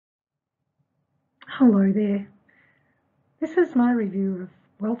Hello there. This is my review of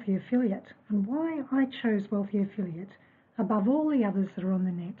Wealthy Affiliate and why I chose Wealthy Affiliate above all the others that are on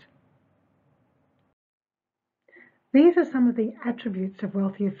the net. These are some of the attributes of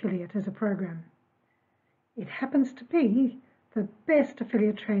Wealthy Affiliate as a program. It happens to be the best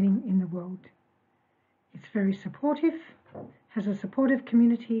affiliate training in the world. It's very supportive, has a supportive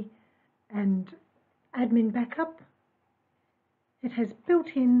community and admin backup. It has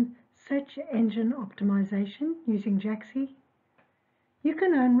built-in search engine optimization using Jaxi. You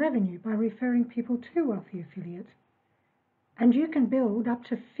can earn revenue by referring people to Wealthy Affiliate, and you can build up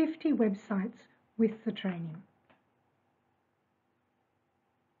to 50 websites with the training.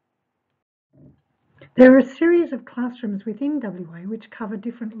 There are a series of classrooms within WA which cover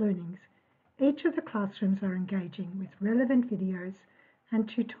different learnings. Each of the classrooms are engaging with relevant videos and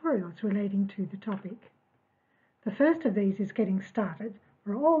tutorials relating to the topic. The first of these is Getting Started,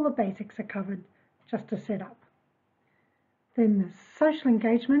 where all the basics are covered just to set up. Then there's Social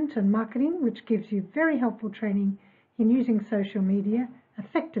Engagement and Marketing, which gives you very helpful training in using social media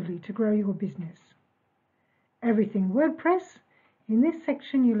effectively to grow your business. Everything WordPress. In this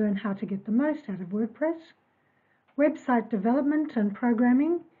section you learn how to get the most out of WordPress. Website development and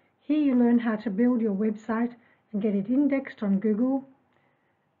programming. Here you learn how to build your website and get it indexed on Google.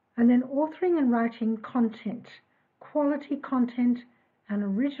 And then authoring and writing content. Quality content and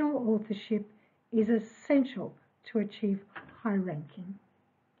original authorship is essential to achieve high ranking.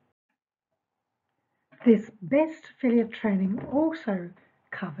 This best affiliate training also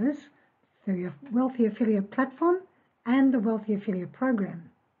covers the Wealthy Affiliate platform and the Wealthy Affiliate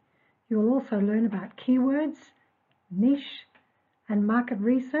program. You will also learn about keywords, niche and market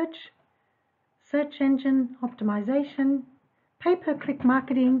research, search engine optimization, pay-per-click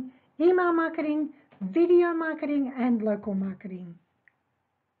marketing, email marketing, video marketing and local marketing.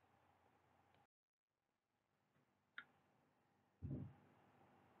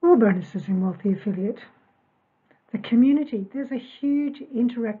 More bonuses in Wealthy Affiliate. The community. There's a huge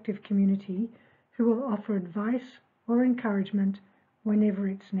interactive community who will offer advice or encouragement whenever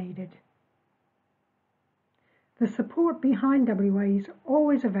it's needed. The support behind WA is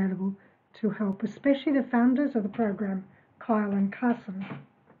always available to help, especially the founders of the program, Kyle and Carson.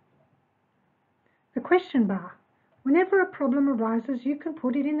 The question bar. Whenever a problem arises, you can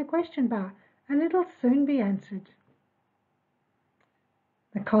put it in the question bar and it'll soon be answered.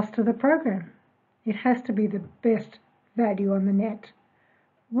 The cost of the program. It has to be the best value on the net.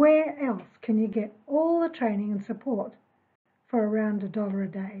 Where else can you get all the training and support for around $1 a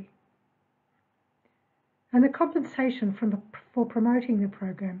day? And the compensation for promoting the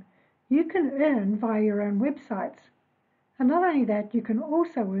program. You can earn via your own websites. And not only that, you can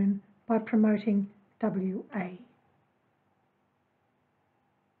also earn by promoting WA.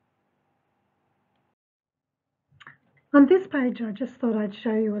 On this page, I just thought I'd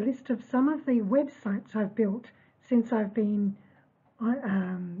show you a list of some of the websites I've built since I've been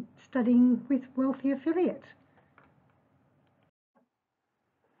studying with Wealthy Affiliate.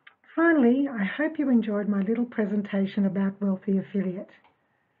 Finally, I hope you enjoyed my little presentation about Wealthy Affiliate.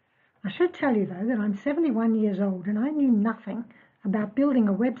 I should tell you though that I'm 71 years old and I knew nothing about building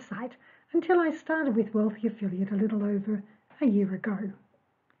a website until I started with Wealthy Affiliate a little over a year ago.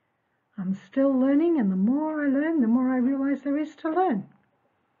 I'm still learning, and the more I learn, the more I realize there is to learn.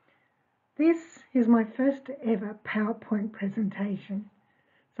 This is my first ever PowerPoint presentation,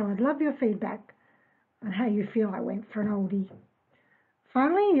 so I'd love your feedback on how you feel I went for an oldie.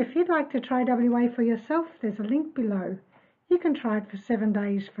 Finally, if you'd like to try WA for yourself, there's a link below. You can try it for 7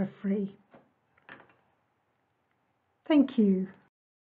 days for free. Thank you.